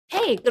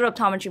Hey, good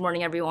optometry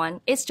morning,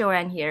 everyone. It's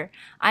Joanne here.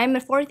 I am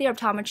a fourth year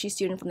optometry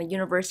student from the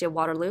University of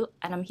Waterloo,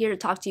 and I'm here to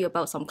talk to you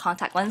about some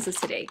contact lenses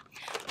today.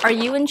 Are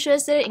you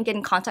interested in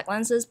getting contact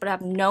lenses but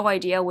have no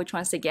idea which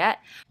ones to get?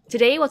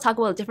 Today, we'll talk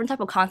about a different type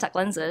of contact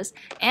lenses,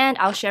 and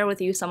I'll share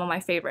with you some of my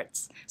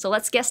favorites. So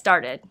let's get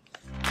started.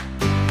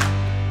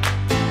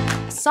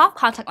 Soft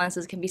contact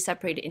lenses can be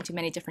separated into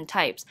many different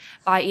types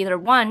by either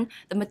one,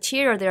 the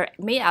material they're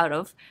made out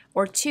of,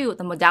 or two,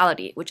 the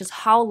modality, which is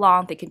how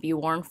long they can be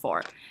worn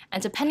for.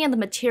 And depending on the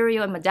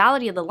material and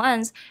modality of the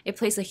lens, it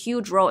plays a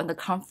huge role in the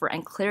comfort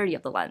and clarity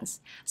of the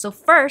lens. So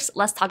first,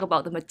 let's talk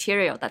about the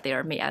material that they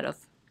are made out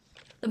of.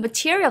 The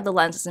material of the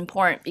lens is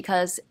important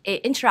because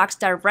it interacts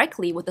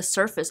directly with the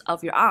surface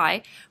of your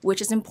eye, which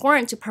is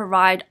important to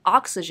provide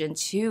oxygen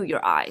to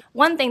your eye.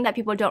 One thing that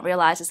people don't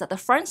realize is that the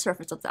front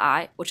surface of the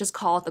eye, which is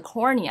called the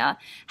cornea,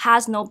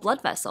 has no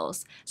blood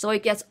vessels, so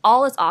it gets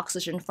all its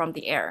oxygen from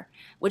the air,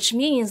 which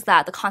means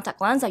that the contact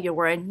lens that you're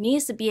wearing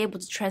needs to be able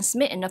to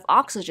transmit enough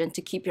oxygen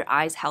to keep your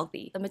eyes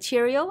healthy. The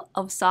material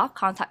of soft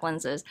contact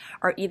lenses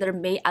are either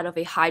made out of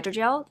a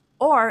hydrogel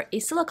or a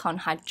silicone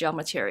hydrogel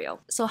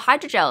material. So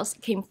hydrogels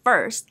came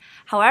first.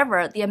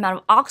 However, the amount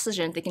of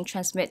oxygen they can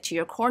transmit to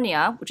your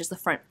cornea, which is the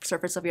front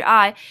surface of your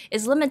eye,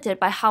 is limited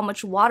by how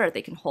much water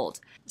they can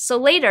hold. So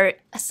later,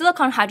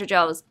 silicone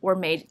hydrogels were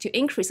made to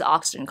increase the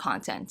oxygen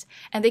content,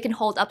 and they can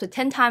hold up to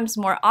 10 times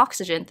more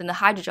oxygen than the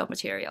hydrogel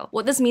material.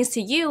 What this means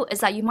to you is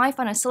that you might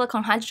find a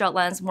silicone hydrogel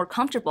lens more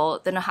comfortable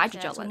than a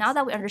hydrogel lens. So now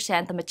that we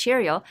understand the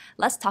material,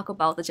 let's talk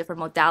about the different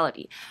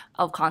modality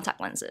of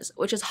contact lenses,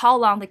 which is how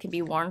long they can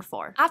be worn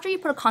for. After you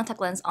put a contact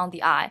lens on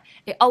the eye,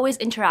 it always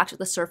interacts with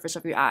the surface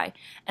of your eye.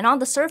 And on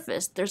the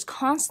surface, there's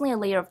constantly a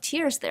layer of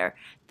tears there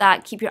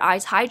that keep your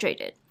eyes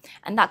hydrated.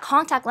 And that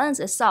contact lens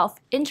itself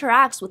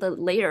interacts with a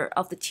layer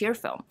of the tear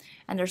film.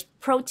 And there's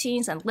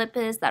proteins and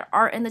lipids that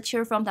are in the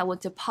tear film that will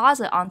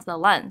deposit onto the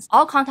lens.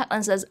 All contact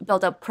lenses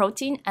build up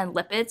protein and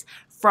lipids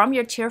from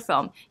your tear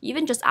film,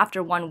 even just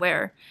after one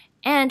wear.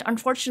 And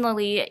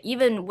unfortunately,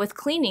 even with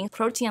cleaning,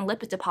 protein and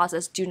lipid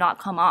deposits do not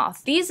come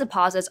off. These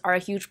deposits are a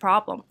huge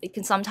problem. It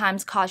can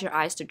sometimes cause your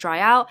eyes to dry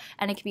out,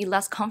 and it can be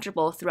less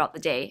comfortable throughout the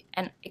day,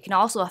 and it can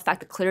also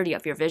affect the clarity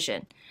of your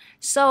vision.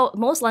 So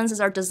most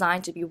lenses are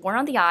designed to be worn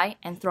on the eye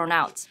and thrown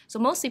out. So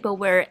most people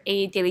wear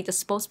a daily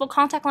disposable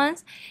contact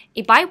lens,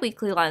 a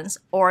biweekly lens,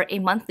 or a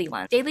monthly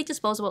lens. Daily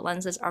disposable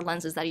lenses are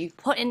lenses that you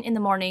put in the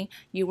morning,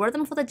 you wear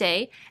them for the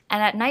day,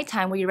 and at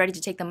nighttime when you're ready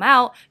to take them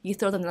out, you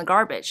throw them in the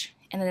garbage.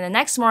 And then the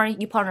next morning,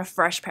 you put on a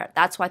fresh pair.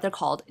 That's why they're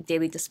called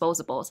daily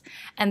disposables.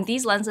 And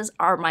these lenses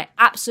are my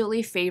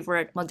absolutely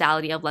favorite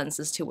modality of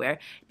lenses to wear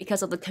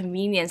because of the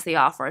convenience they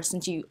offer,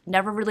 since you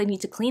never really need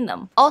to clean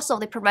them. Also,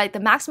 they provide the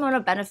maximum amount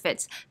of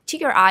benefits to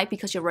your eye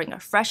because you're wearing a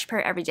fresh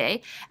pair every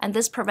day, and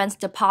this prevents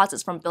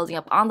deposits from building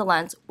up on the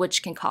lens,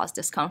 which can cause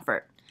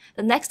discomfort.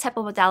 The next type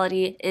of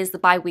modality is the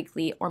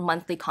biweekly or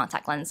monthly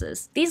contact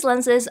lenses. These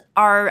lenses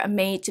are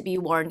made to be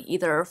worn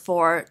either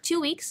for 2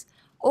 weeks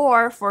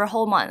or for a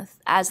whole month,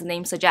 as the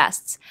name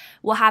suggests.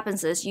 What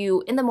happens is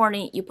in the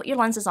morning, you put your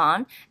lenses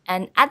on,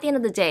 and at the end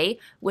of the day,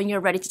 when you're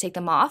ready to take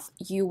them off,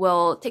 you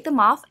will take them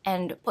off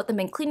and put them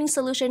in cleaning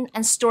solution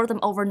and store them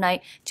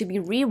overnight to be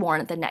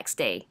reworn the next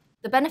day.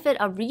 The benefit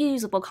of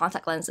reusable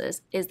contact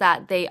lenses is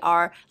that they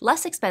are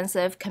less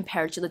expensive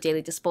compared to the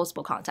daily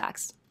disposable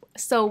contacts.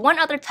 So one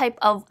other type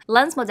of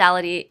lens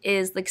modality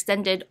is the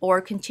extended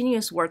or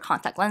continuous wear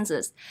contact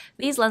lenses.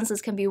 These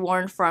lenses can be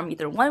worn from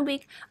either 1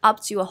 week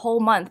up to a whole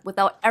month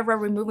without ever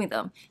removing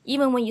them,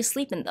 even when you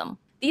sleep in them.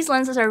 These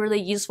lenses are really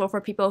useful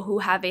for people who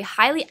have a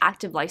highly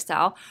active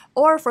lifestyle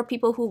or for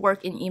people who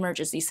work in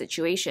emergency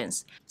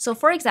situations. So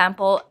for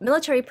example,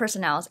 military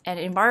personnel and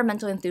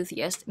environmental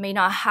enthusiasts may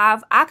not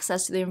have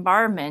access to the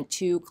environment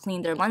to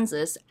clean their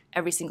lenses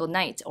every single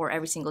night or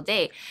every single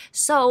day.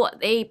 So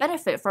they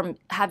benefit from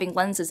having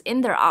lenses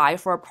in their eye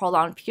for a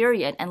prolonged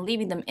period and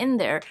leaving them in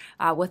there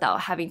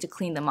without having to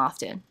clean them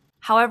often.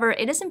 However,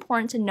 it is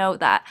important to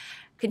note that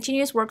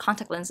continuous wear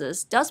contact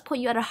lenses does put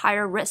you at a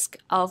higher risk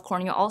of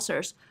corneal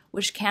ulcers,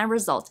 which can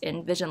result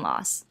in vision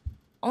loss.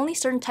 Only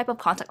certain type of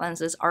contact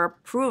lenses are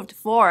approved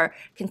for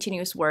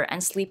continuous wear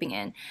and sleeping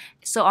in.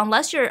 So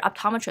unless your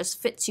optometrist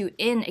fits you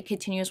in a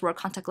continuous wear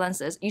contact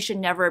lenses, you should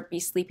never be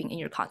sleeping in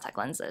your contact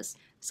lenses.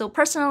 So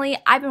personally,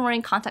 I've been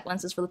wearing contact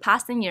lenses for the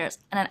past 10 years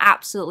and I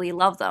absolutely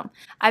love them.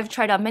 I've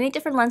tried out many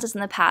different lenses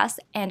in the past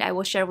and I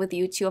will share with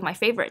you two of my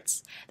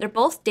favorites. They're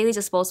both daily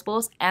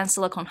disposables and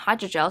silicone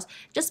hydrogels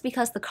just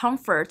because the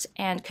comfort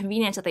and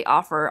convenience that they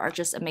offer are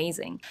just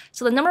amazing.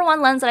 So the number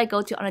one lens that I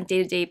go to on a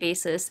day-to-day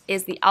basis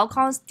is the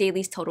Alcon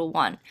Dailies Total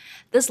 1.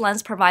 This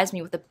lens provides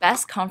me with the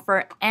best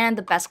comfort and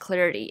the best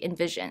clarity in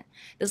vision.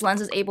 This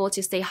lens is able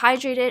to stay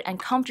hydrated and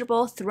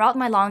comfortable throughout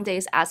my long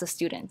days as a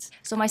student.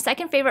 So my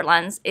second favorite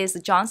lens is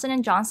the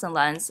Johnson & Johnson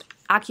lens,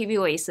 Acuvue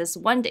Oasys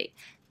 1 Day.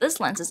 This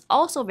lens is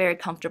also very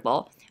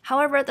comfortable.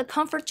 However, the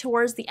comfort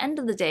towards the end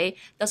of the day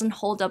doesn't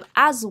hold up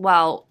as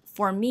well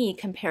for me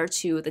compared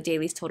to the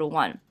Dailies Total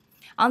 1.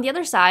 On the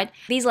other side,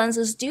 these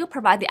lenses do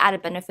provide the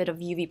added benefit of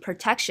UV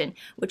protection,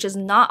 which is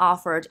not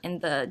offered in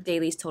the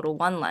Dailies Total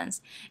 1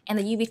 lens, and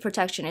the UV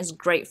protection is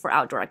great for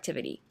outdoor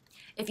activity.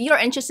 If you are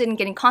interested in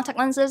getting contact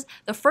lenses,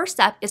 the first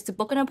step is to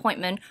book an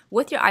appointment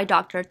with your eye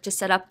doctor to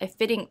set up a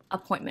fitting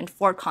appointment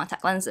for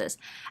contact lenses.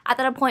 At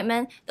that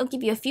appointment, they'll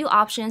give you a few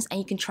options and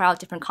you can try out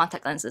different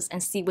contact lenses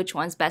and see which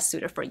one's best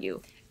suited for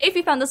you. If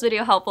you found this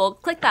video helpful,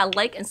 click that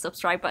like and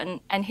subscribe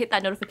button and hit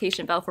that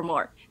notification bell for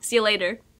more. See you later!